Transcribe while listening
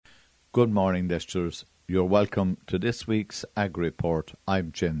Good morning, listeners. You're welcome to this week's Ag Report.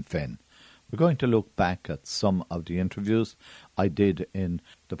 I'm Jim Finn. We're going to look back at some of the interviews I did in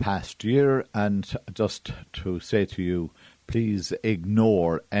the past year, and just to say to you, please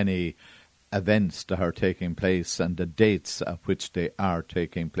ignore any events that are taking place and the dates at which they are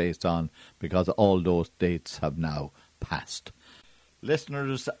taking place on, because all those dates have now passed.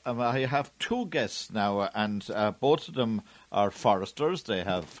 Listeners, I have two guests now, and both of them are foresters. They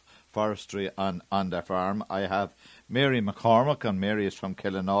have forestry on their farm. I have Mary McCormack, and Mary is from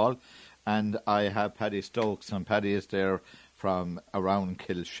Killinall, and I have Paddy Stokes, and Paddy is there from around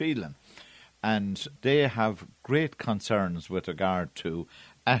Kilsheelan. And they have great concerns with regard to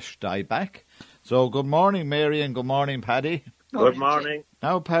ash dieback. So good morning, Mary, and good morning, Paddy. Good morning.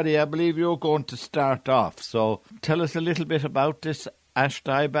 Now, Paddy, I believe you're going to start off. So tell us a little bit about this ash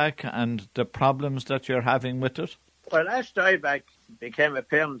dieback and the problems that you're having with it. Well, ash dieback became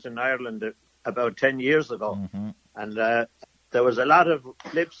apparent in Ireland about 10 years ago. Mm-hmm. And there was a lot of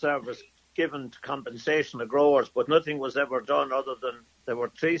lip service given to compensation to growers, but nothing was ever done other than there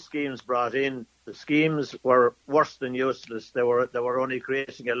were 3 schemes brought in. The schemes were worse than useless. They were only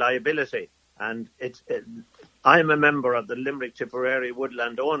creating a liability. And I'm a member of the Limerick Tipperary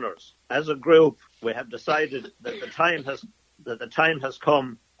Woodland Owners. As a group, we have decided that the time has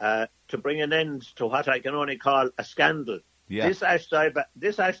come to bring an end to what I can only call a scandal. Yeah. This ash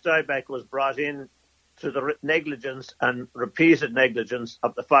dieback was brought in to the negligence and repeated negligence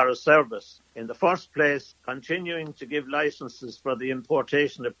of the Forest Service. In the first place, continuing to give licences for the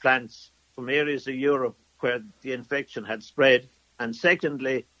importation of plants from areas of Europe where the infection had spread. And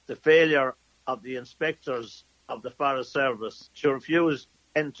secondly, the failure of the inspectors of the Forest Service to refuse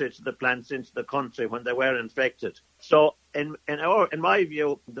entry to the plants into the country when they were infected. So in my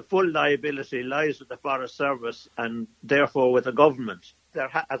view, the full liability lies with the Forest Service and therefore with the government.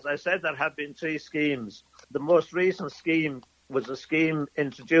 As I said, there have been 3 schemes. The most recent scheme was a scheme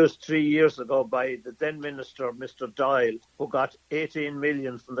introduced 3 years ago by the then Minister, Mr. Doyle, who got 18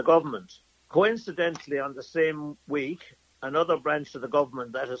 million from the government. Coincidentally, on the same week, another branch of the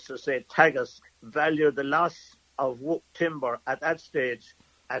government, that is to say Tagus, valued the loss of timber at that stage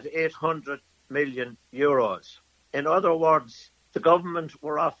at 800 million euros. In other words, the government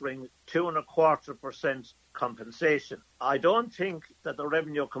were offering 2.25% compensation. I don't think that the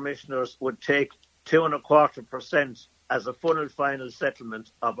revenue commissioners would take 2.25% as a full and final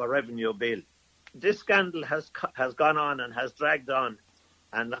settlement of a revenue bill. This scandal has gone on and has dragged on,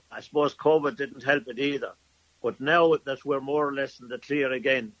 and I suppose COVID didn't help it either. But now that we're more or less in the clear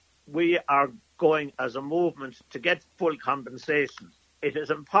again, we are going as a movement to get full compensation. It is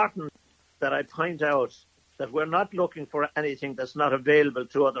important that I point out that we're not looking for anything that's not available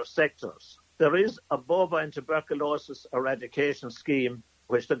to other sectors. There is a bovine tuberculosis eradication scheme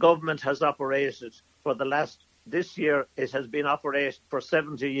which the government has operated for this year it has been operated for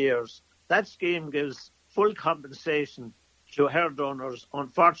 70 years. That scheme gives full compensation to herd owners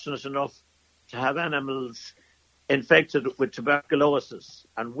unfortunate enough to have animals infected with tuberculosis.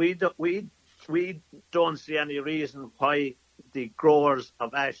 And we don't see any reason why the growers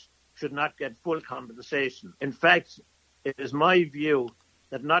of ash should not get full compensation. In fact, it is my view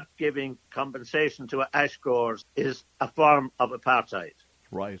that not giving compensation to ash growers is a form of apartheid.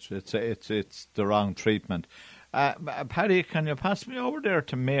 Right, it's the wrong treatment. Paddy, can you pass me over there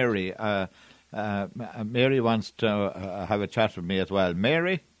to Mary? Mary wants to have a chat with me as well.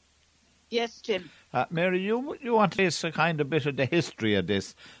 Mary? Yes, Jim. Mary, you want to say a kind of bit of the history of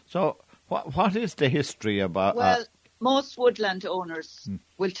this. So what is the history about... Well, most woodland owners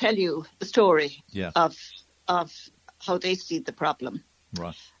will tell you the story of how they see the problem.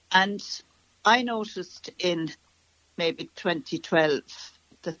 Right. And I noticed in maybe 2012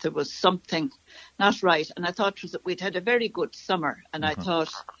 that there was something not right. And I thought that we'd had a very good summer. And I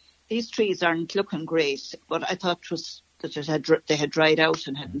thought, these trees aren't looking great. But I thought that they had dried out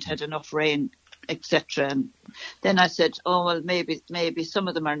and hadn't had enough rain, etc. And then I said, oh, well, maybe some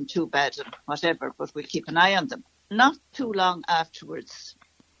of them aren't too bad and whatever, but we'll keep an eye on them. Not too long afterwards,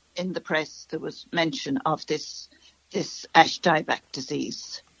 in the press, there was mention of this ash dieback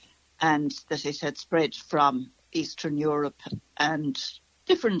disease, and that it had spread from Eastern Europe, and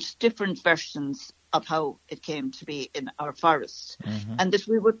different versions of how it came to be in our forests, and that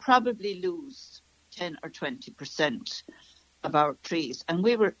we would probably lose 10 or 20% of our trees. And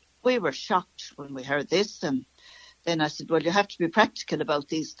we were shocked when we heard this. And then I said, well, you have to be practical about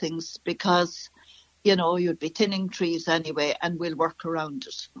these things, because you'd be thinning trees anyway, and we'll work around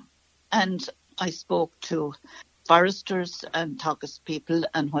it. And I spoke to foresters and Tagus people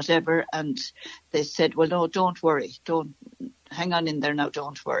and whatever, and they said, well, no, don't worry. hang on in there now,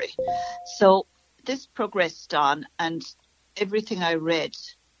 don't worry. So this progressed on, and everything I read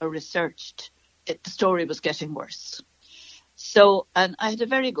or researched, the story was getting worse. So, and I had a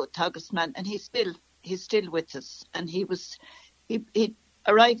very good Tagus man, and he's still with us, and he'd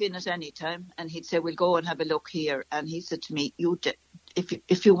arrive in at any time, and he'd say, we'll go and have a look here. And he said to me,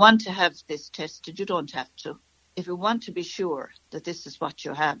 if you want to have this tested, you don't have to. If you want to be sure that this is what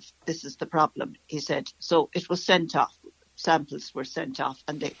you have, this is the problem, he said. So it was sent off. Samples were sent off,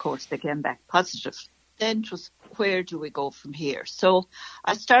 and of course they came back positive. Then it was, where do we go from here? So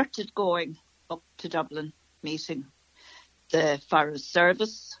I started going up to Dublin, meeting the Forest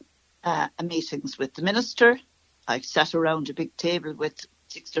Service, meetings with the minister. I sat around a big table with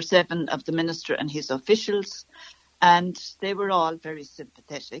 6 or 7 of the minister and his officials, and they were all very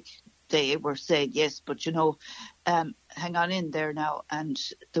sympathetic. They were saying, yes, but hang on in there now, and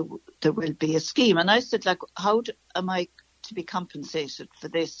there will be a scheme. And I said, how am I to be compensated for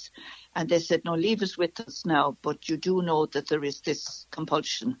this? And they said, no, leave it with us now, but you do know that there is this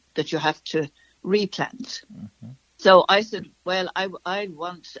compulsion that you have to replant. Mm-hmm. So I said, well, I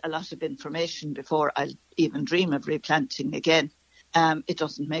want a lot of information before I'll even dream of replanting again. It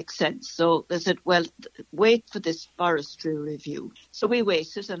doesn't make sense. So they said, well, wait for this forestry review. So we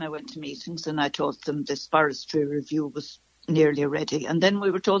waited, and I went to meetings, and I told them this forestry review was nearly ready. And then we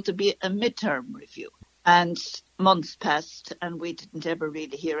were told to be a midterm review. And months passed, and we didn't ever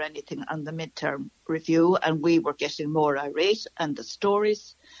really hear anything on the midterm review. And we were getting more irate, and the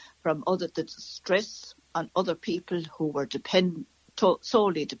stories from the distress on other people who were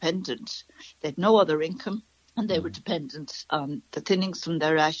solely dependent. They had no other income, and they were dependent on the thinnings from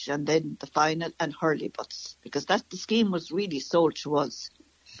their ash, and then the final and hurley butts, because the scheme was really sold to us,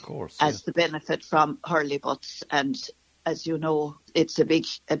 of course, as the benefit from hurley butts. And as you know, it's a big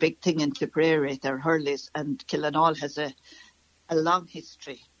thing in Tipperary. They're hurleys, and Killanall has a long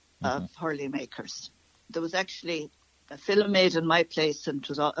history of hurley makers. There was actually a film made in my place, and it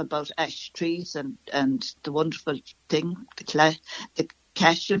was about ash trees and the wonderful thing, the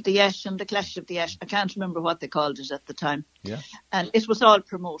cache of the ash and the clash of the ash. I can't remember what they called it at the time. Yeah. And it was all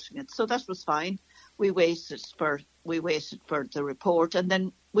promoting it. So that was fine. We waited for the report, and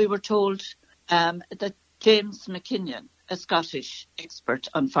then we were told that James McKinnon, a Scottish expert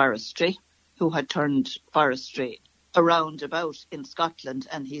on forestry, who had turned forestry around about in Scotland,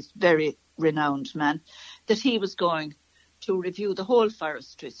 and he's a very renowned man, that he was going to review the whole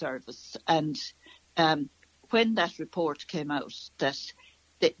forestry service. And when that report came out, that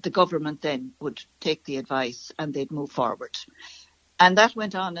the government then would take the advice and they'd move forward. And that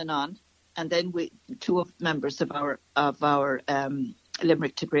went on. And then two members of our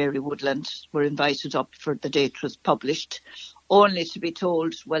Limerick Tipperary Woodland were invited up for the date was published, only to be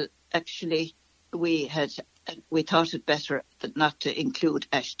told, well, actually, we thought it better not to include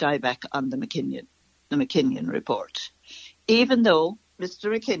ash dieback on the McKinnon report, even though Mr.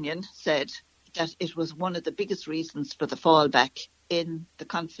 McKinnon said that it was one of the biggest reasons for the fallback in the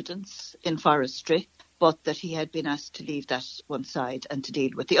confidence in forestry, but that he had been asked to leave that one side and to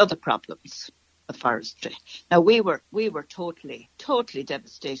deal with the other problems of forestry. Now, we were totally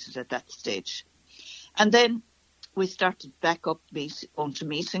devastated at that stage. And then we started back up going to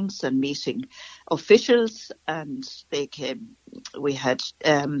meetings and meeting officials, and they came. We had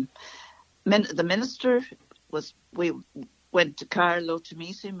the minister we went to Carlow to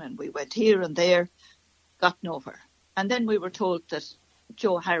meet him, and we went here and there, got nowhere. And then we were told that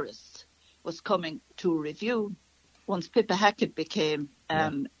Joe Harris was coming to review. Once Pippa Hackett became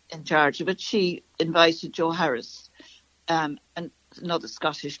in charge of it, she invited Joe Harris, and another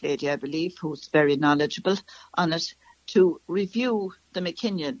Scottish lady, I believe, who's very knowledgeable on it, to review the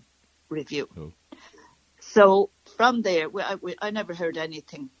McKinnon review. Oh. So from there, I never heard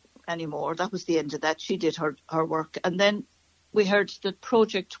anything anymore. That was the end of that. She did her work. And then we heard that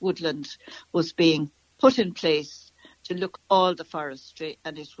Project Woodland was being put in place to look at all the forestry,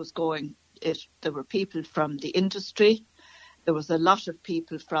 and there were people from the industry. There was a lot of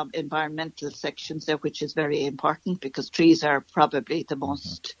people from environmental sections there, which is very important because trees are probably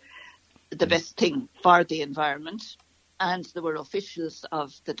the best thing for the environment. And there were officials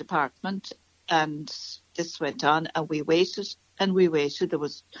of the department, and this went on, and we waited. There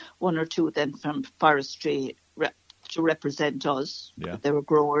was one or two then from forestry to represent us. Yeah. They were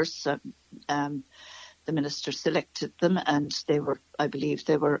growers. The minister selected them, and I believe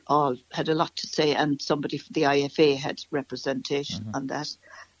they had a lot to say, and somebody from the IFA had representation on that.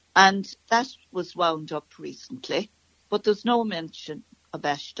 And that was wound up recently, but there's no mention of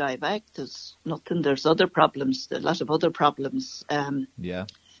ash dieback. There's nothing. There's other problems, a lot of other problems.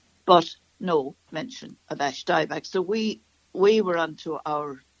 But no mention of ash dieback. So we we were onto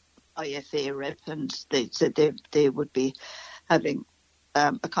our IFA rep, and they said they would be having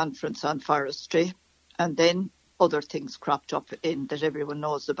a conference on forestry, and then other things cropped up in that everyone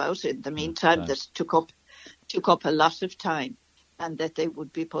knows about in the meantime that took up a lot of time, and that they were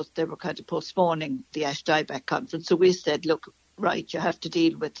kind of postponing the Ash Dieback conference. So we said, look, right, you have to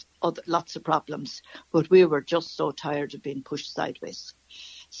deal with lots of problems, but we were just so tired of being pushed sideways.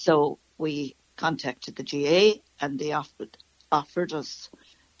 So we contacted the GA, and they offered us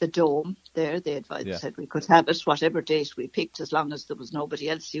the dome there. They said we could have it whatever date we picked, as long as there was nobody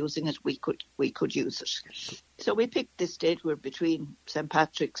else using it, we could use it. So we picked this date. We're between St.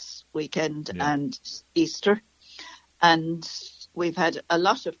 Patrick's weekend and Easter, and we've had a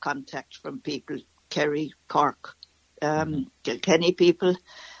lot of contact from people, Kerry, Cork, Kilkenny people.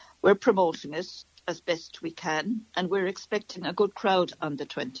 We're promoting it as best we can, and we're expecting a good crowd on the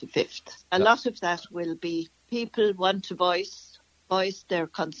 25th. A lot of that will be people want to voice their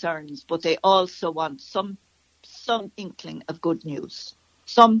concerns, but they also want some inkling of good news,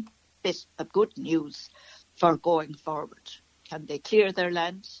 some bit of good news for going forward. Can they clear their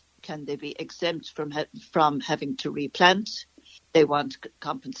land? Can they be exempt from having to replant? They want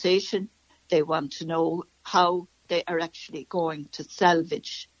compensation. They want to know how they are actually going to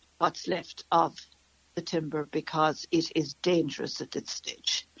salvage what's left of the timber, because it is dangerous at this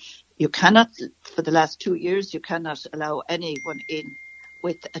stage. You cannot, for the last 2 years, you cannot allow anyone in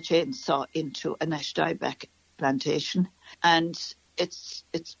with a chainsaw into an Ash Dieback plantation. And it's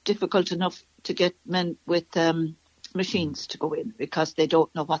difficult enough to get men with machines to go in, because they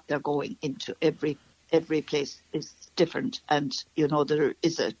don't know what they're going into. Every place is different. And, there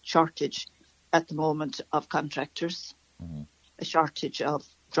is a shortage at the moment of contractors, a shortage of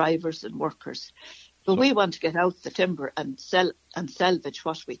drivers and workers. But we want to get out the timber and salvage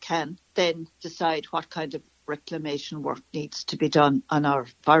what we can, then decide what kind of reclamation work needs to be done on our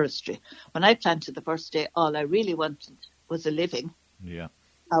forestry. When I planted the first day, all I really wanted was a living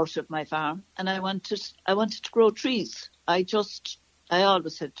out of my farm, and I wanted to grow trees. I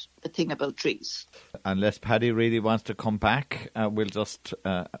always had a thing about trees. Unless Paddy really wants to come back, we'll just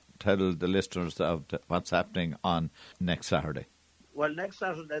tell the listeners of what's happening on next Saturday. Well, next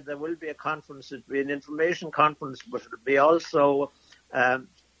Saturday there will be a conference. It will be an information conference, but it will be also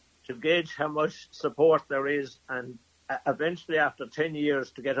to gauge how much support there is, and eventually after 10 years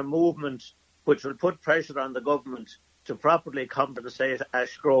to get a movement which will put pressure on the government to properly compensate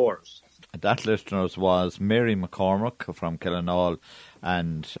ash growers. That, listeners, was Mary McCormick from Killinall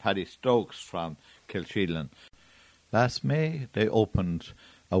and Paddy Stokes from Kilsheelan. Last May they opened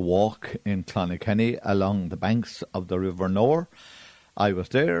a walk in Clonakilty along the banks of the River Nore. I was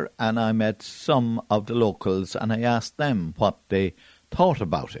there and I met some of the locals and I asked them what they thought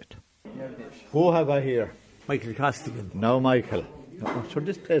about it. Who have I here? Michael Costigan. No, Michael. Oh, so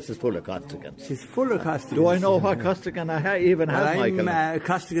this place is full of Costigans. She's full of Costigans. Do I know what Costigan I even have, Michael? I'm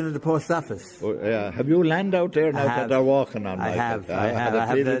Costigan at the post office. Oh, yeah. Have you land out there now that they're walking on, Michael? I have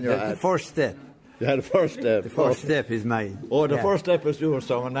the first step. Yeah, the first step. The first step is mine. Oh, the first step is yours.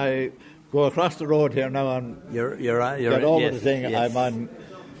 So when I go across the road here now and you're get over the thing, yes. I'm on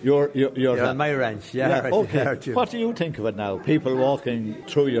you're on my ranch. Yeah, okay. What do you think of it now? People walking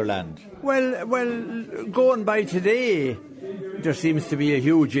through your land. Well, going by today, there seems to be a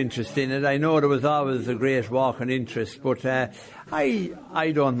huge interest in it. I know there was always a great walking interest, but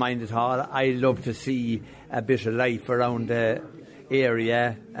I don't mind at all. I love to see a bit of life around the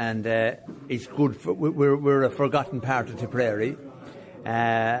area, and it's good. We're a forgotten part of Tipperary. You're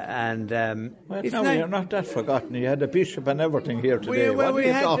not that forgotten. You had a bishop and everything here today.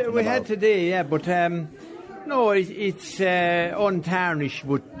 We had today, yeah, but no, it's untarnished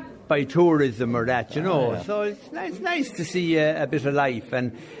by tourism or that, you know. Yeah. So it's nice to see a bit of life.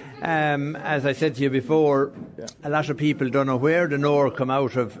 And as I said to you before, a lot of people don't know where the Nore come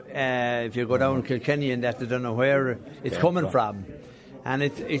out of. If you go down Kilkenny and that, they don't know where it's coming from. And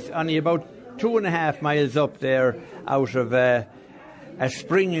it's only about 2.5 miles up there out of a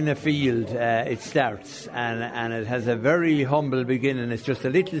spring in a field. It starts, and it has a very humble beginning. It's just a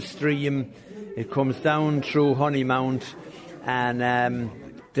little stream. It comes down through Honeymount, and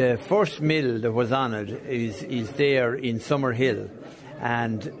the first mill that was on it is there in Summerhill,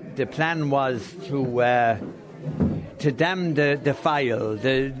 and the plan was to dam the file.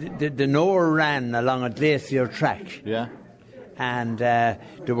 The Nore ran along a glacier track. Yeah. And they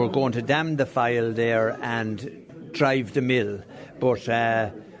were going to dam the file there and drive the mill. But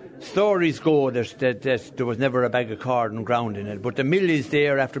stories go that there was never a bag of corn ground in it. But the mill is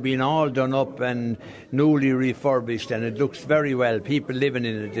there after being all done up and newly refurbished, and it looks very well. People living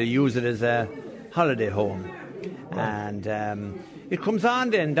in it, they use it as a holiday home. And it comes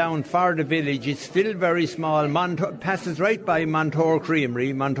on then down for the village. It's still very small. Passes right by Montour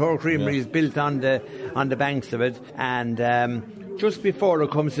Creamery. Montour Creamery is built on the banks of it. And just before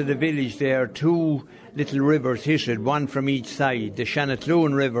it comes to the village, there are two little rivers hit it, one from each side, the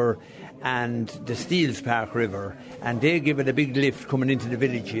Shanatloon River and the Steeles Park River. And they give it a big lift coming into the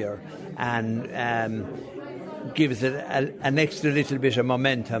village here. And gives it an extra little bit of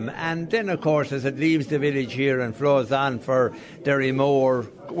momentum. And then, of course, as it leaves the village here and flows on for Derrymore,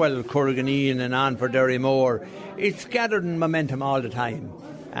 Corriganeen and on for Derrymore, it's gathering momentum all the time.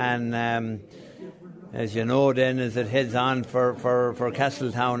 And as you know, then, as it heads on for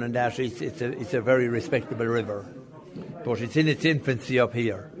Castletown and that, it's a very respectable river. But it's in its infancy up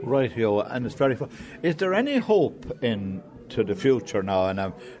here. Right, and it's very fun. Is there any hope to the future now, and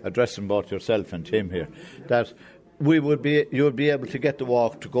I'm addressing both yourself and Tim here, that you would be able to get the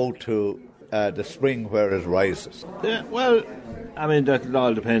walk to go to the spring where it rises? Yeah, well, I mean, that'll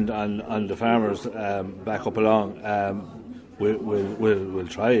all depend on the farmers back up along. We'll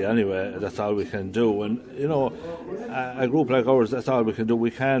try anyway. That's all we can do. And you know, a group like ours, that's all we can do.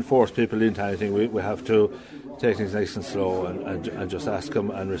 We can't force people into anything. We have to take things nice and slow and just ask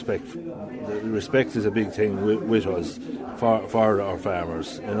them and respect. Respect is a big thing with us for our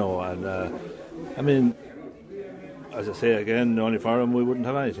farmers, you know. And I mean, as I say again, only for them we wouldn't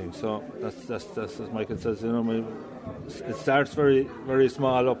have anything. So that's as Michael says, you know, it starts very very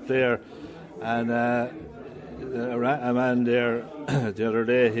small up there, and a man there the other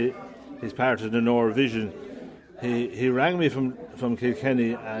day, he's part of the Nor Vision. He rang me from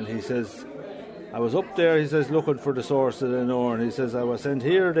Kilkenny, and he says, I was up there, he says, looking for the source of the Nor, and he says, I was sent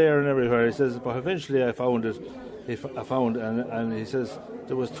here, there and everywhere. He says, but eventually I found it. And he says,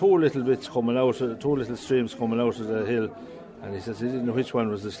 there was two little streams coming out of the hill, and he says he didn't know which one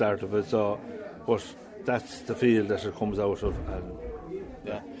was the start of it, but that's the field that it comes out of. And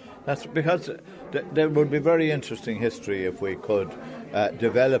yeah, that's because there would be very interesting history if we could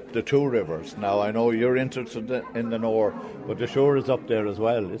develop the two rivers. Now, I know you're interested in the Nor, but the Suir is up there as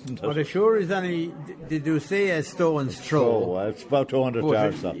well, isn't it? Well, the Suir is only, did you say a stone's throw? It's about 200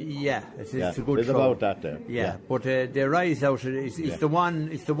 yards up. Yeah, it's a good it's throw. About that there. Yeah, but the rise out it's the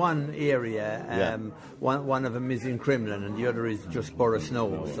one area. One of them is in Cremlin and the other is just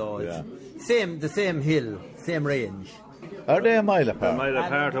Borrisnow. So it's the same hill, same range. Are they a mile apart? A mile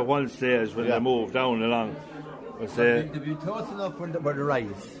apart at one stage when they move down along. They'll be close enough when they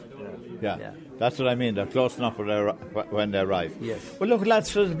rise. Yeah, that's what I mean. They're close enough when they arrive. Yes. Well, look,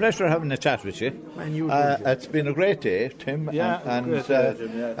 lads, it's a pleasure having a chat with you. And you it's been a great day, Tim. Yeah, great day,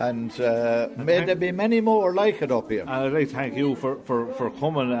 Jim, and may there be many more like it up here. And I'd like to thank you for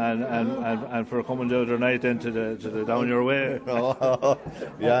coming and for coming the other night into the Down Your Way. Well,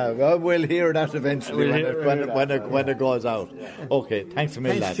 we'll hear that eventually when it goes out. Okay, thanks a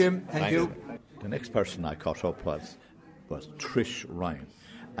million, lads. Jim. Thank you. The next person I caught up was Trish Ryan.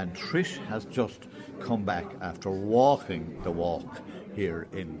 And Trish has just come back after walking the walk here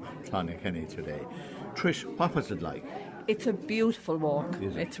in Clonakilty today. Trish, what was it like? It's a beautiful walk.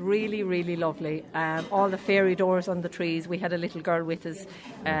 It's really, really lovely. All the fairy doors on the trees. We had a little girl with us,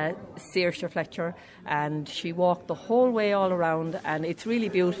 Saoirse Fletcher, and she walked the whole way all around, and it's really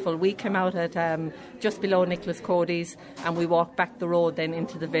beautiful. We came out at just below Nicholas Cody's, and we walked back the road then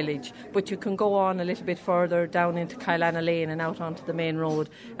into the village. But you can go on a little bit further down into Kylanna Lane and out onto the main road,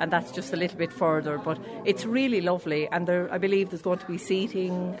 and that's just a little bit further. But it's really lovely, and I believe there's going to be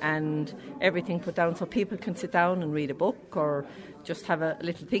seating and everything put down so people can sit down and read a book or just have a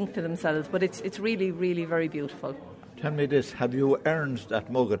little think to themselves. But it's really, really very beautiful. Tell me this, have you earned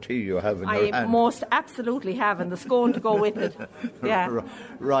that mug of tea you have in your hand? I most absolutely have, and the scone to go with it. Yeah.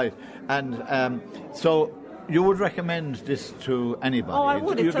 Right. And so you would recommend this to anybody? Oh, I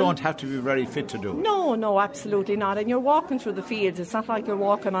would. You don't have to be very fit to do it. No, absolutely not. And you're walking through the fields. It's not like you're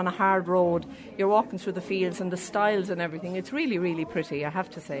walking on a hard road. You're walking through the fields and the styles and everything. It's really, really pretty, I have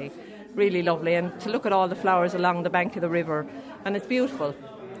to say. Really lovely. And to look at all the flowers along the bank of the river. And it's beautiful.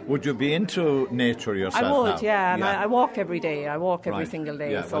 Would you be into nature yourself? I would, now? Yeah. And I walk every day. I walk every single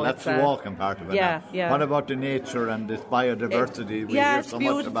day. Yeah, so well, that's the walking part of it. Yeah, now. yeah. What about the nature and this biodiversity we hear so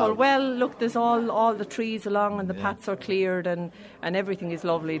beautiful. much about? Well, look, there's all the trees along and the paths are cleared and everything is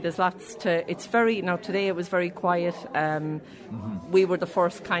lovely. There's lots to... It's very... Now, today it was very quiet. We were the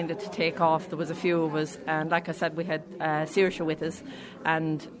first kind of to take off. There was a few of us. And like I said, we had Saoirse with us.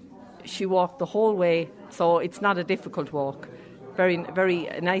 And she walked the whole way. So it's not a difficult walk. Very, very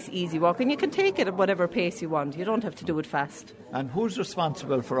nice, easy walk, and you can take it at whatever pace you want. You don't have to do it fast. And who's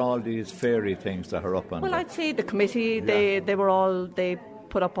responsible for all these fairy things that are up on? Well, I'd say the committee. They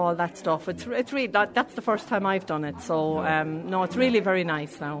put up all that stuff. It's really that's the first time I've done it. So no, it's really very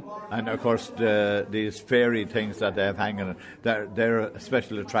nice now. And of course, these fairy things that they have hanging, they're a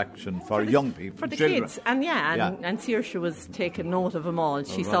special attraction for young people, for the children. kids. And and Saoirse was taking note of them all.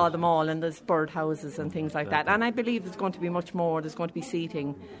 She saw them all, and there's bird houses and things like that. And I believe there's going to be much more. There's going to be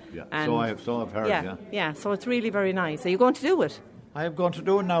seating. Yeah. And So I've heard. Yeah. So it's really very nice. Are you going to do it? I am going to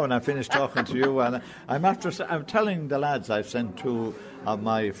do it now, and I finished talking to you. And I'm telling the lads I've sent two of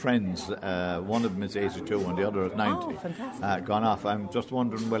my friends. One of them is 82, and the other is 90. Oh, fantastic! Gone off. I'm just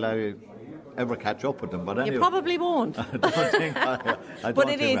wondering, will I ever catch up with them? But anyway, you probably won't. I don't think. But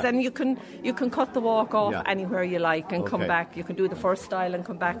it is, and you can cut the walk off anywhere you like and come Okay. back. You can do the first style and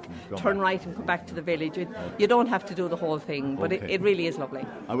come back, turn right and come back to the village. You don't have to do the whole thing, but Okay. it really is lovely.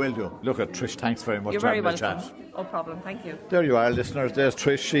 I will do. Look at Trish. Thanks very much You're for very having a welcome. chat. No problem. Thank you. There you are, listeners. There's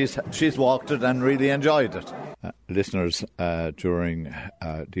Trish. She's walked it and really enjoyed it. Listeners, during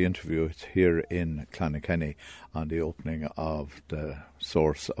the interview here in Clonakilty on the opening of the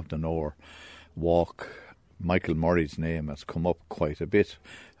Source of the Nore walk, Michael Murray's name has come up quite a bit.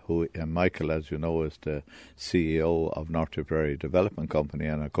 Michael, as you know, is the CEO of North Tipperary Development Company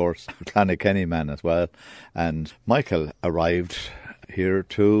and, of course, Clonakilty man as well. And Michael arrived here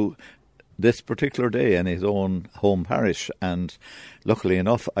to this particular day in his own home parish, and luckily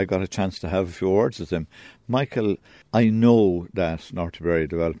enough I got a chance to have a few words with him. Michael, I know that North Tipperary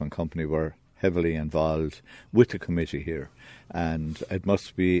Development Company were heavily involved with the committee here, and it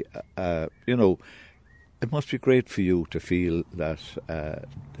must be it must be great for you to feel that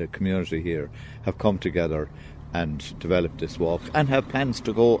the community here have come together and developed this walk and have plans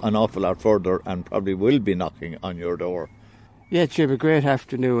to go an awful lot further and probably will be knocking on your door. Yeah, Jim, a great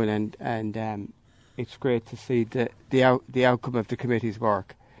afternoon, and it's great to see the outcome of the committee's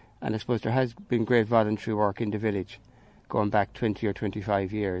work. And I suppose there has been great voluntary work in the village going back 20 or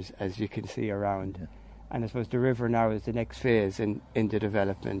 25 years, as you can see around. Yeah. And I suppose the river now is the next phase in the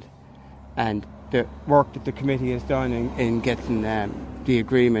development. And the work that the committee has done in getting the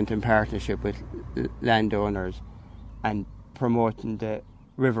agreement and partnership with landowners and promoting the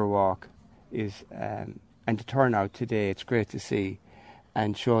river walk is... and the turnout today, it's great to see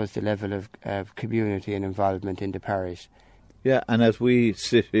and shows the level of community and involvement in the parish. Yeah, and as we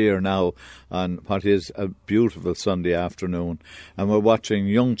sit here now on what is a beautiful Sunday afternoon, and we're watching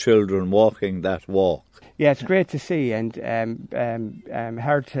young children walking that walk. Yeah, it's great to see, and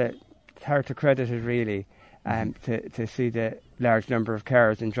hard to credit it really, to see the large number of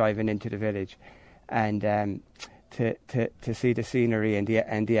cars and driving into the village, and to see the scenery and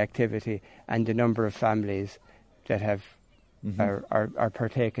the activity and the number of families that have are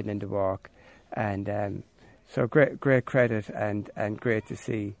partaking in the walk, and so great credit and great to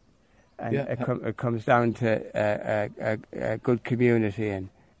see, and it comes down to a good community and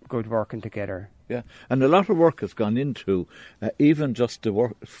good working together. Yeah, and a lot of work has gone into even just the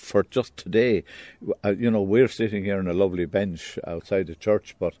work for just today. We're sitting here on a lovely bench outside the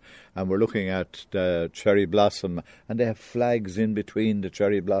church, and we're looking at the cherry blossom, and they have flags in between the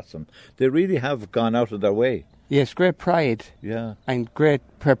cherry blossom. They really have gone out of their way. Yes, great pride. Yeah, and great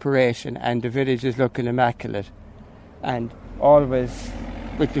preparation, and the village is looking immaculate. And always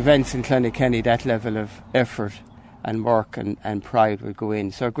with events in Clonakilty, that level of effort and work and pride will go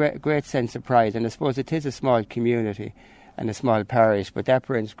in. So great sense of pride. And I suppose it is a small community and a small parish, but that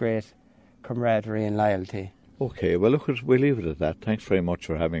brings great camaraderie and loyalty. Okay, well, look, we'll leave it at that. Thanks very much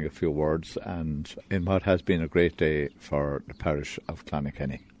for having a few words, and in what has been a great day for the parish of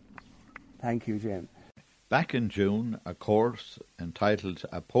Clonakilty. Thank you, Jim. Back in June, a course entitled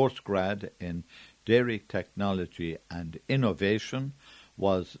A Postgrad in Dairy Technology and Innovation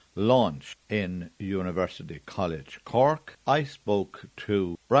was launched in University College Cork. I spoke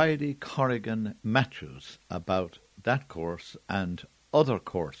to Bridie Corrigan Matthews about that course and other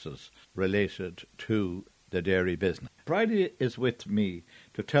courses related to the dairy business. Bridie is with me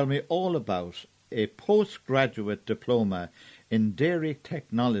to tell me all about a postgraduate diploma in dairy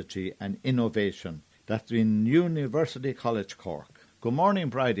technology and innovation that's in University College Cork. Good morning,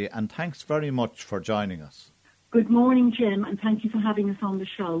 Bridie, and thanks very much for joining us. Good morning, Jim, and thank you for having us on the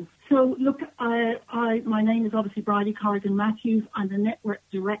show. So, look, my name is obviously Bridie Corrigan Matthews. I'm the Network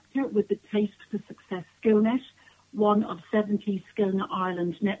Director with the Taste for Success SkillNet, one of 70 Skillnet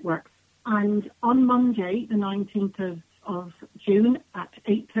Ireland networks. And on Monday, the 19th of June at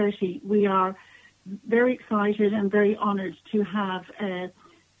 8:30, we are very excited and very honoured to have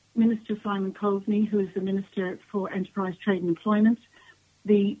Minister Simon Coveney, who is the Minister for Enterprise, Trade and Employment,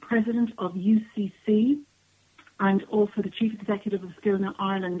 the President of UCC, and also the Chief Executive of Skillnet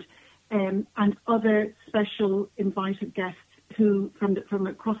Ireland, and other special invited guests who from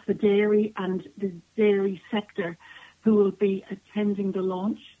across the dairy and the dairy sector who will be attending the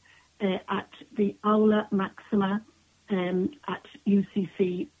launch at the Aula Maxima at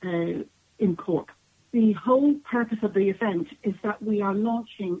UCC in Cork. The whole purpose of the event is that we are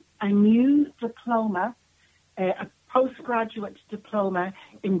launching a new diploma, a postgraduate diploma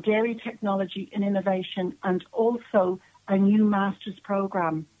in dairy technology and innovation, and also a new master's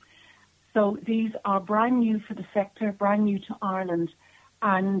programme. So these are brand new for the sector, brand new to Ireland,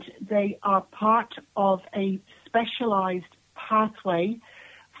 and they are part of a specialised pathway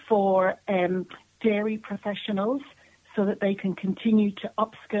for dairy professionals so that they can continue to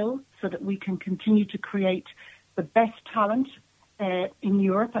upskill, so that we can continue to create the best talent in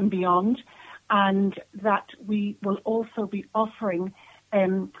Europe and beyond, and that we will also be offering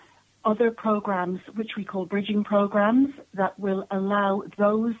other programs, which we call bridging programs, that will allow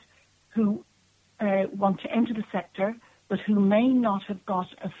those who want to enter the sector but who may not have got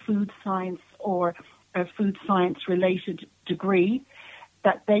a food science or a food science related degree,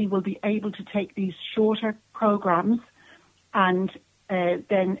 that they will be able to take these shorter programs and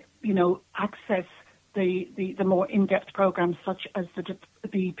then, access the more in-depth programs such as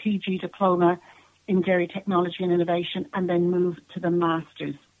the PG diploma in dairy technology and innovation, and then move to the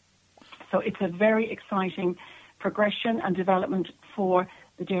masters. So it's a very exciting progression and development for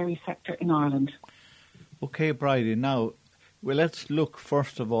the dairy sector in Ireland. Okay, Bridie, now let's look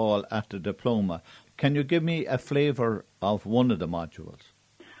first of all at the diploma. Can you give me a flavour of one of the modules?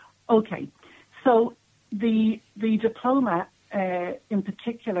 Okay, so the diploma in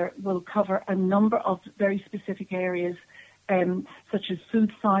particular will cover a number of very specific areas such as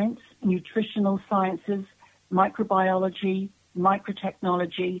food science, nutritional sciences, microbiology,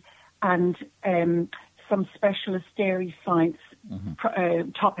 microtechnology, and some specialist dairy science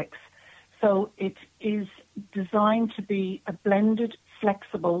topics. So it is designed to be a blended,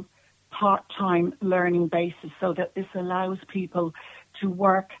 flexible, part-time learning basis so that this allows people to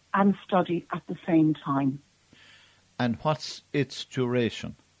work and study at the same time. And what's its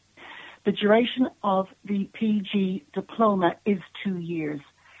duration? The duration of the PG diploma is 2 years.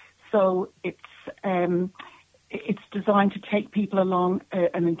 So it's designed to take people along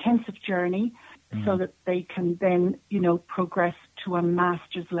an intensive journey so that they can then, progress to a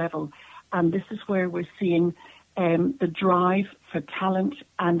master's level. And this is where we're seeing the drive for talent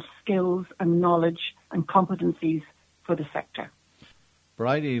and skills and knowledge and competencies for the sector.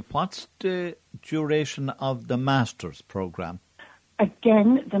 Bridie, what's the duration of the master's programme?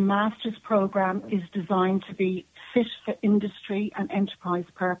 Again, the master's programme is designed to be fit for industry and enterprise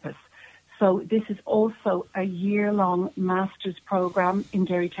purpose. So this is also a year-long master's programme in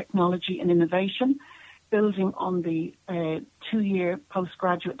dairy technology and innovation, building on the 2-year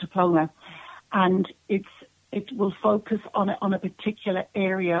postgraduate diploma. And it will focus on a particular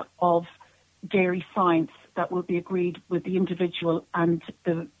area of dairy science that will be agreed with the individual and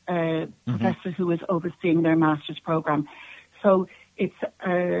the professor who is overseeing their master's programme. So it's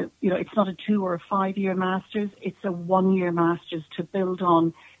it's not a 2 or a 5 year master's, it's a 1 year master's to build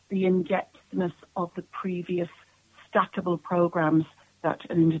on the in-depthness of the previous stackable programs that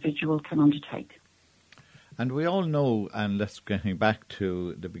an individual can undertake. And we all know, and let's getting back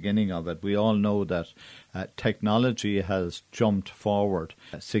to the beginning of it, we all know that technology has jumped forward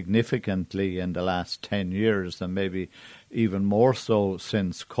significantly in the last 10 years and maybe even more so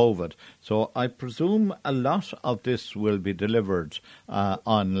since COVID. So I presume a lot of this will be delivered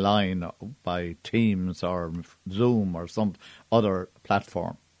online by Teams or Zoom or some other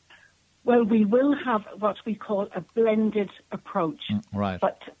platform. Well, we will have what we call a blended approach. Right.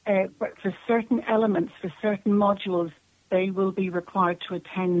 But for certain elements, for certain modules, they will be required to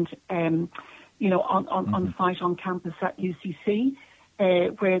attend, on site on campus at UCC,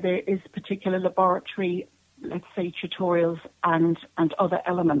 where there is particular laboratory, let's say, tutorials and other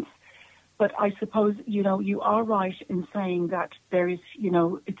elements. But I suppose, you are right in saying that there is,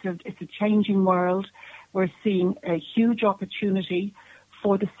 it's a changing world. We're seeing a huge opportunity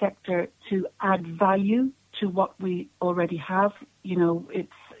for the sector to add value to what we already have.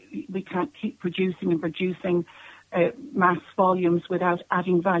 We can't keep producing mass volumes without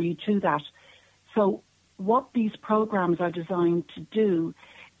adding value to that. So what these programs are designed to do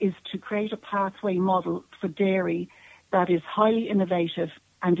is to create a pathway model for dairy that is highly innovative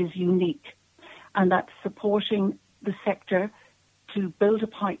and is unique, and that's supporting the sector to build a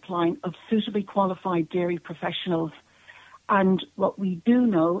pipeline of suitably qualified dairy professionals. And what we do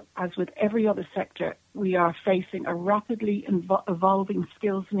know, as with every other sector, we are facing a rapidly evolving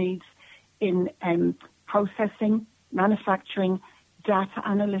skills needs in processing, manufacturing, data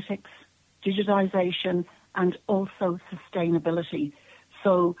analytics, digitization, and also sustainability.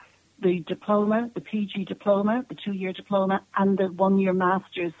 So the diploma, the PG diploma, the 2-year diploma, and the 1-year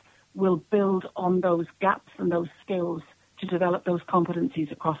master's will build on those gaps and those skills to develop those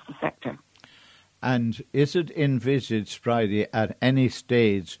competencies across the sector. And is it envisaged, Bridie, at any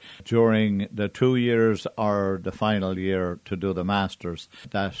stage during the 2 years or the final year to do the Masters,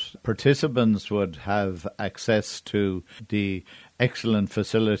 that participants would have access to the excellent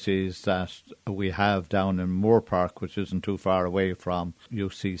facilities that we have down in Moore Park, which isn't too far away from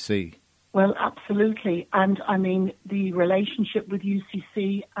UCC? Well, absolutely. And I mean, the relationship with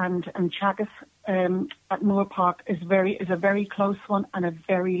UCC and Chagas at Moore Park is a very close one and a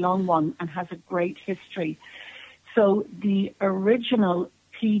very long one, and has a great history. So the original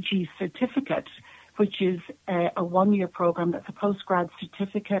PG certificate, which is a 1-year program that's a postgrad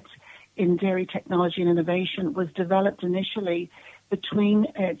certificate in dairy technology and innovation, was developed initially between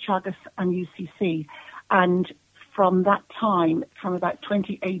Chagas and UCC. And from that time, from about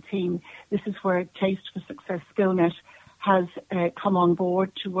 2018, this is where Taste for Success SkillNet has come on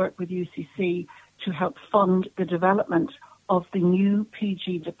board to work with UCC to help fund the development of the new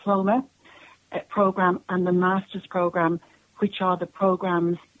PG diploma program and the master's program, which are the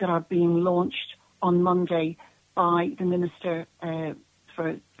programs that are being launched on Monday by the Minister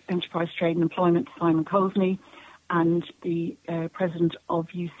for Enterprise, Trade and Employment, Simon Coveney, and the President of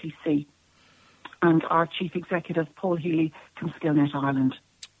UCC, and our Chief Executive, Paul Healy, from SkillNet Ireland.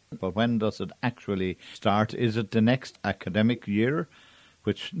 But when does it actually start? Is it the next academic year,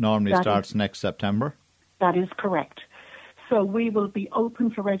 which normally starts next September? That is correct. So we will be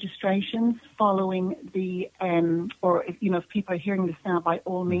open for registrations following the, if people are hearing this now, by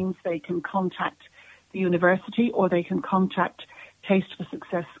all means, they can contact the university or they can contact Taste for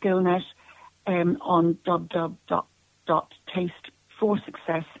Success SkillNet on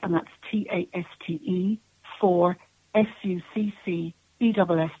www.tasteforsuccess, and that's TASTE for SUCCESS.ie,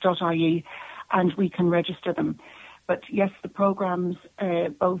 and we can register them. But yes, the programs,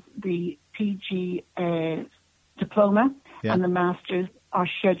 both the PG diploma and the Masters, are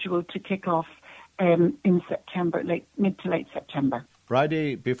scheduled to kick off in September, mid to late September.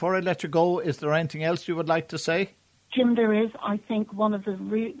 Bridie, before I let you go, is there anything else you would like to say? Jim, there is. I think one of the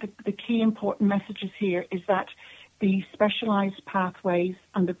key important messages here is that the specialised pathways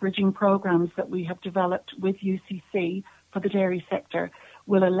and the bridging programs that we have developed with UCC for the dairy sector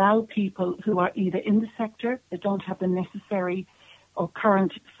will allow people who are either in the sector that don't have the necessary or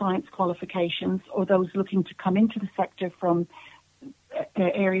current science qualifications, or those looking to come into the sector from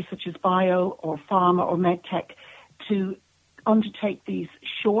areas such as bio or pharma or medtech, to undertake these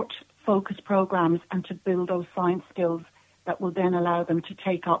short focus programs and to build those science skills that will then allow them to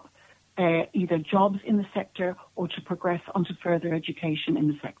take up either jobs in the sector or to progress onto further education in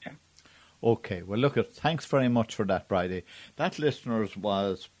the sector. OK, well, look, thanks very much for that, Bridie. That, listeners,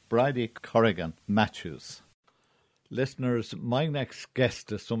 was Bridie Corrigan-Matthews. Listeners, my next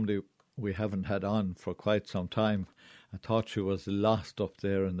guest is somebody we haven't had on for quite some time. I thought she was lost up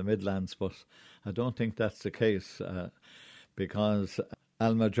there in the Midlands, but I don't think that's the case because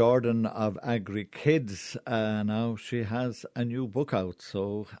Alma Jordan of Agri Kids, now she has a new book out,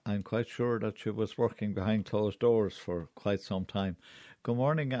 so I'm quite sure that she was working behind closed doors for quite some time. Good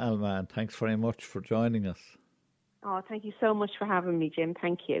morning, Alma, and thanks very much for joining us. Oh, thank you so much for having me, Jim.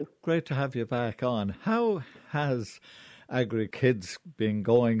 Thank you. Great to have you back on. How has Agri Kids been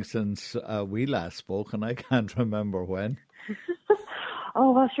going since we last spoke, and I can't remember when?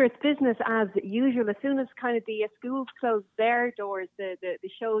 Oh, well, sure, it's business as usual. As soon as kind of the schools close their doors, the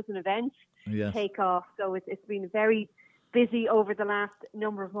shows and events take off. So it's been very busy over the last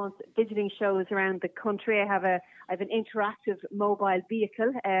number of months, visiting shows around the country. I have an interactive mobile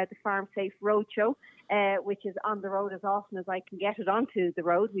vehicle, the Farm Safe Roadshow, which is on the road as often as I can get it onto the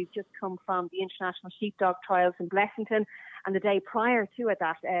road. We've just come from the International Sheepdog Trials in Blessington, and the day prior to it,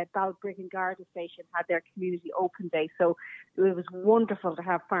 that Balbrigg and Garda Station had their community open day. So it was wonderful to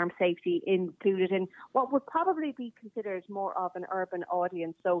have farm safety included in what would probably be considered more of an urban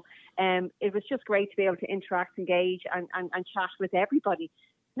audience. So it was just great to be able to interact, engage and chat with everybody,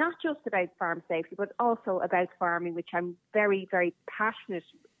 not just about farm safety, but also about farming, which I'm very, very passionate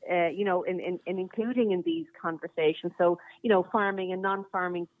in including in these conversations. So, farming and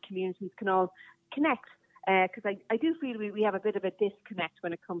non-farming communities can all connect, because I do feel we have a bit of a disconnect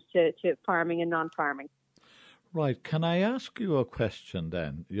when it comes to farming and non-farming. Right. Can I ask you a question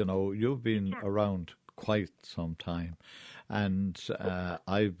then? You've been around quite some time, and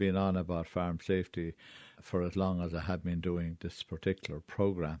I've been on about farm safety for as long as I have been doing this particular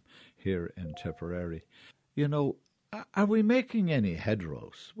programme here in Tipperary. Are we making any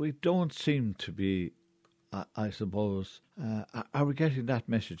headrows? We don't seem to be I suppose. Are we getting that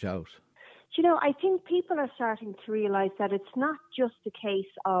message out? I think people are starting to realise that it's not just a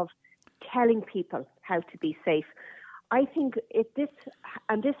case of telling people how to be safe. I think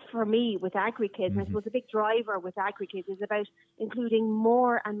this for me with AgriKids, I suppose a big driver with AgriKids is about including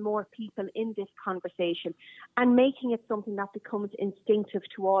more and more people in this conversation and making it something that becomes instinctive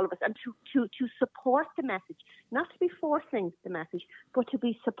to all of us, and to support the message, not to be forcing the message, but to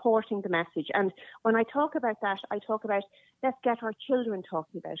be supporting the message. And when I talk about that, I talk about let's get our children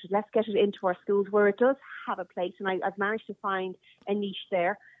talking about it, let's get it into our schools where it does have a place, and I've managed to find a niche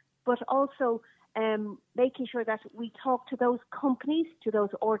there, but also making sure that we talk to those companies, to those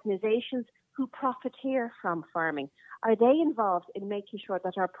organisations who profiteer from farming. Are they involved in making sure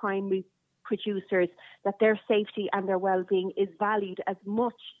that our primary producers, that their safety and their well-being is valued as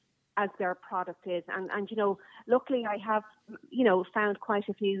much as their product is? And luckily I have, found quite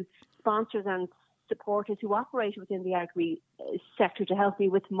a few sponsors and supporters who operate within the agri sector to help me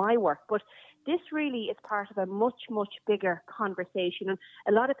with my work. But this really is part of a much, much bigger conversation. And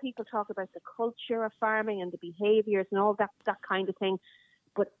a lot of people talk about the culture of farming and the behaviours and all that kind of thing.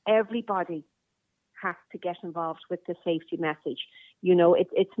 But everybody has to get involved with the safety message.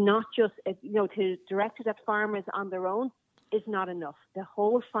 It's not just, to direct it at farmers on their own is not enough. The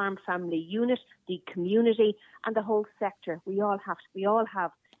whole farm family unit, the community and the whole sector, we all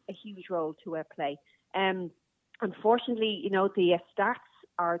have a huge role to play. Unfortunately, the stats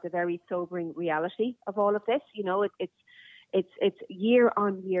are the very sobering reality of all of this. It's year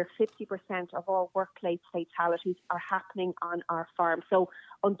on year, 50% of all workplace fatalities are happening on our farm. So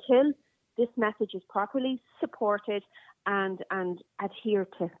until this message is properly supported and adhered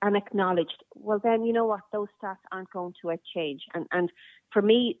to and acknowledged, well then, you know what, those stats aren't going to change. And for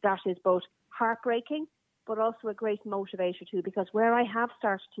me, that is both heartbreaking, but also a great motivator too, because where I have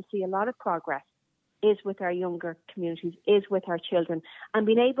started to see a lot of progress is with our younger communities, is with our children, and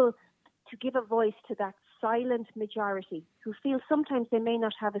being able to give a voice to that silent majority who feel sometimes they may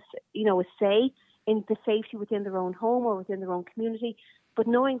not have a say in the safety within their own home or within their own community, but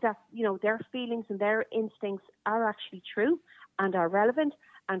knowing that, their feelings and their instincts are actually true and are relevant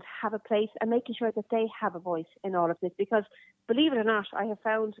and have a place, and making sure that they have a voice in all of this. Because believe it or not, I have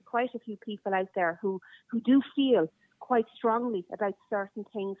found quite a few people out there who do feel quite strongly about certain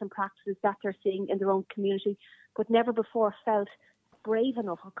things and practices that they're seeing in their own community, but never before felt brave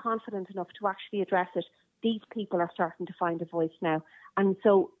enough or confident enough to actually address it. These people are starting to find a voice now. And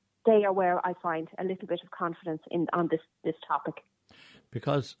so they are where I find a little bit of confidence on this topic.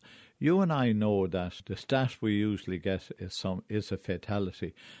 Because you and I know that the stat we usually get is a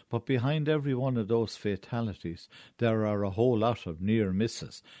fatality, but behind every one of those fatalities there are a whole lot of near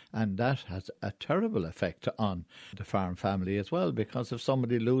misses, and that has a terrible effect on the farm family as well, because if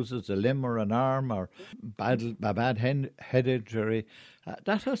somebody loses a limb or an arm or a bad head injury,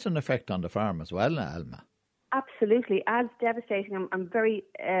 that has an effect on the farm as well, Alma. Absolutely. As devastating. I'm very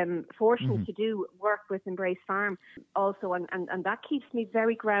fortunate to do work with Embrace Farm also, and that keeps me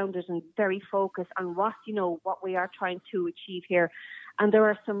very grounded and very focused on what we are trying to achieve here. And there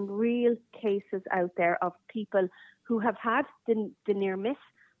are some real cases out there of people who have had the near miss,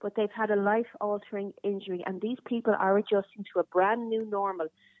 but they've had a life-altering injury, and these people are adjusting to a brand new normal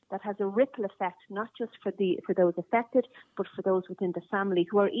that has a ripple effect, not just for those affected, but for those within the family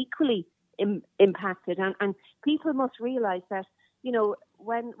who are equally impacted. And people must realise that,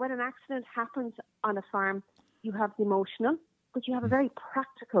 when an accident happens on a farm, you have the emotional, but you have a very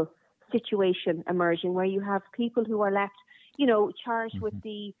practical situation emerging where you have people who are left, charged with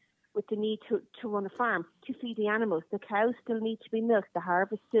the need to run a farm, to feed the animals. The cows still need to be milked. The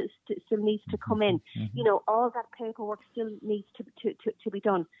harvest still needs to come in. All that paperwork still needs to be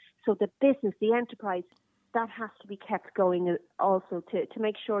done. So the business, the enterprise, that has to be kept going also to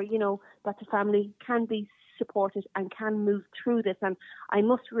make sure, that the family can be supported and can move through this. And I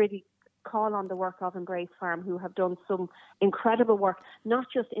must really call on the work of Embrace Farm, who have done some incredible work, not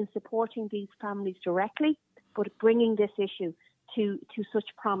just in supporting these families directly, but bringing this issue to such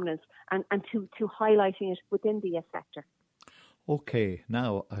prominence and to highlighting it within the sector. Okay,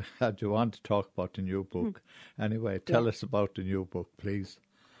 now do you want to talk about the new book? Anyway, tell us about the new book, please.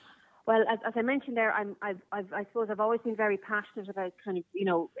 Well, as I mentioned there, I suppose I've always been very passionate about kind of,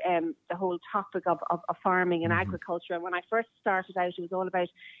 the whole topic of farming and agriculture. And when I first started out, it was all about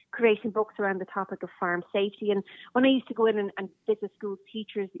creating books around the topic of farm safety. And when I used to go in and visit school,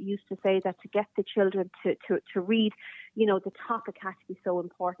 teachers used to say that to get the children to read, the topic had to be so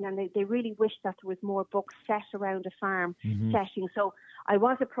important. And they really wished that there was more books set around a farm setting. So I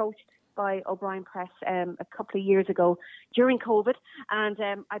was approached by O'Brien Press a couple of years ago during COVID, and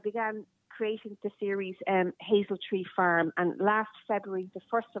I began creating the series Hazel Tree Farm, and last February, the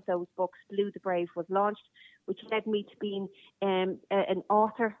first of those books, Blue the Brave, was launched, which led me to being an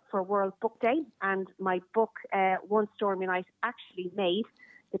author for World Book Day. And my book, One Stormy Night, actually made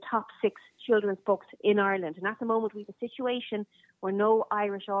the top 6 children's books in Ireland. And at the moment, we have a situation where no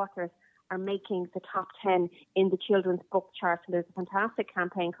Irish authors are making the top 10 in the children's book charts. And there's a fantastic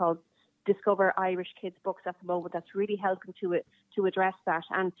campaign called Discover Irish Kids Books at the moment that's really helping to address that.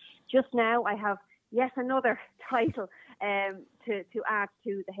 And just now I have yet another title to add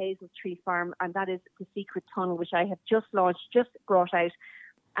to the Hazel Tree Farm, and that is The Secret Tunnel, which I have just launched, just brought out.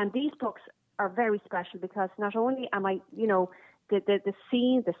 And these books are very special because not only am I, the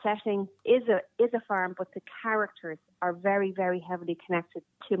scene, the setting is a farm, but the characters are very, very heavily connected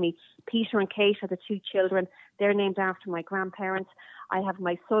to me. Peter and Kate are the 2 children. They're named after my grandparents. I have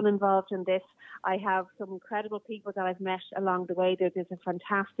my son involved in this. I have some incredible people that I've met along the way. There's a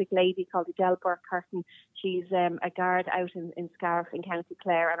fantastic lady called Adele Burke-Curtin. She's a guard out in Scariff in County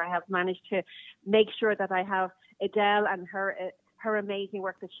Clare, and I have managed to make sure that I have Adele and her amazing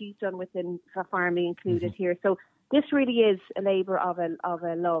work that she's done within farming included here. So this really is a labour of a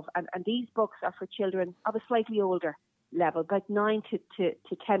love, and these books are for children of a slightly older level, about 9 to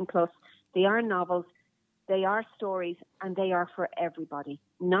 10 plus. They are novels, they are stories, and they are for everybody,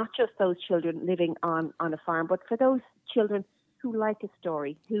 not just those children living on a farm, but for those children who like a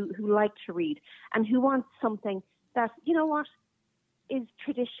story, who like to read, and who want something that, is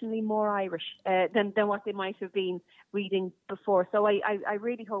traditionally more Irish than what they might have been reading before. So I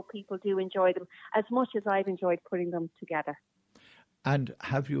really hope people do enjoy them as much as I've enjoyed putting them together. And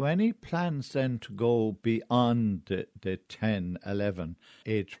have you any plans then to go beyond the 10, 11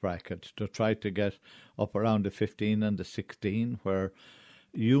 age bracket to try to get up around the 15 and the 16 where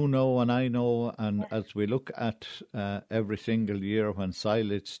and I know, and as we look at every single year when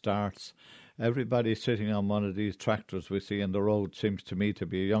silage starts, everybody sitting on one of these tractors we see in the road seems to me to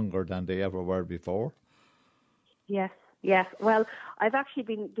be younger than they ever were before. Yes. Well, I've actually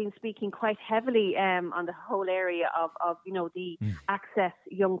been speaking quite heavily on the whole area of the access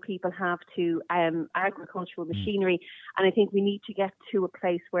young people have to agricultural machinery. And I think we need to get to a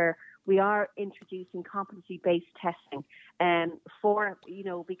place where we are introducing competency-based testing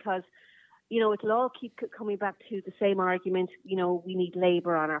because it'll all keep coming back to the same argument. We need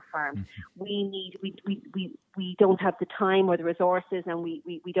labour on our farms. We don't have the time or the resources, and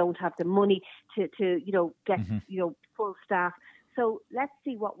we don't have the money to get full staff. So let's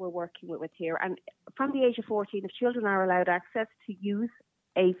see what we're working with here. And from the age of 14, if children are allowed access to use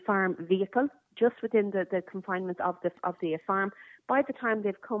a farm vehicle just within the confinements of the farm, by the time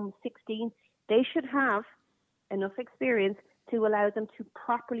they've come 16, they should have enough experience to allow them to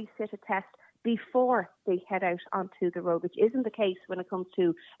properly sit a test before they head out onto the road, which isn't the case when it comes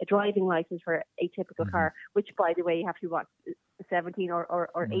to a driving license for a typical car, which, by the way, you have to be 17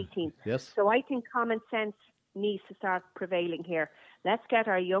 or 18. Yes. So I think common sense needs to start prevailing here. Let's get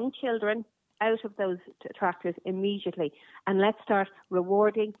our young children out of those tractors immediately, and let's start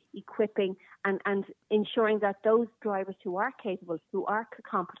rewarding, equipping, and ensuring that those drivers who are capable, who are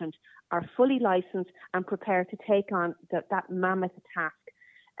competent, are fully licensed and prepared to take on that mammoth task.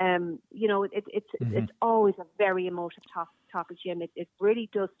 It's always a very emotive topic, Jim. It really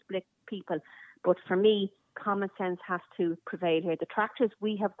does split people. But for me, common sense has to prevail here. The tractors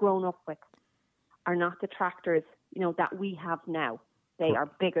we have grown up with are not the tractors, that we have now. They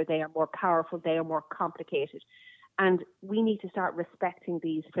are bigger, they are more powerful, they are more complicated. And we need to start respecting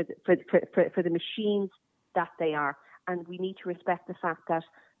these for the machines that they are. And we need to respect the fact that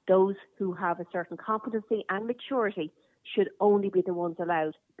those who have a certain competency and maturity should only be the ones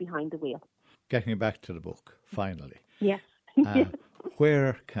allowed behind the wheel. Getting back to the book, finally. Yes.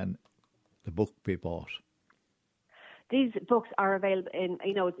 Where can the book be bought? These books are available in,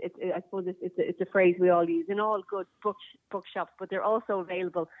 I suppose it's a phrase we all use, in all good bookshops, but they're also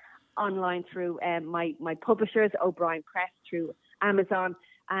available online through my publishers, O'Brien Press, through Amazon.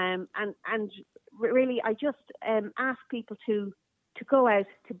 And really, I just ask people to go out,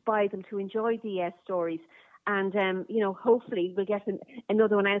 to buy them, to enjoy the stories. And, hopefully we'll get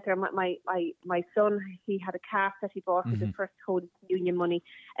another one out there. My son, he had a calf that he bought with his first Holy Communion money,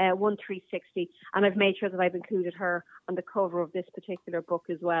 1,360. And I've made sure that I've included her on the cover of this particular book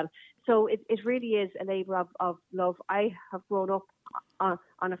as well. So it really is a labour of love. I have grown up on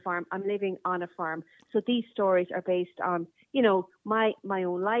a farm. I'm living on a farm. So these stories are based on, my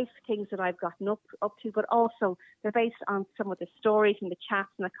own life, things that I've gotten up to, but also they're based on some of the stories and the chats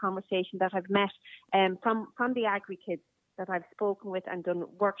and the conversation that I've met from the agri kids that I've spoken with and done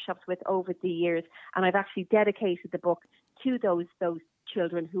workshops with over the years. And I've actually dedicated the book to those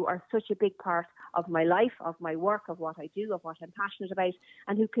children who are such a big part of my life, of my work, of what I do, of what I'm passionate about,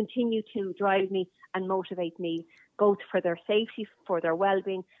 and who continue to drive me and motivate me, both for their safety, for their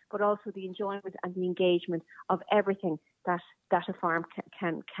well-being, but also the enjoyment and the engagement of everything that a farm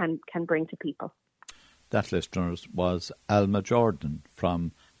can bring to people. That, listeners, was Alma Jordan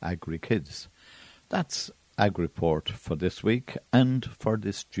from Agri-Kids. That's Ag-Report for this week and for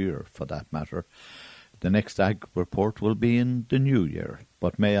this year, for that matter. The next Ag-Report will be in the new year.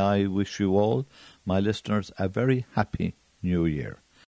 But may I wish you all, my listeners, a very happy new year.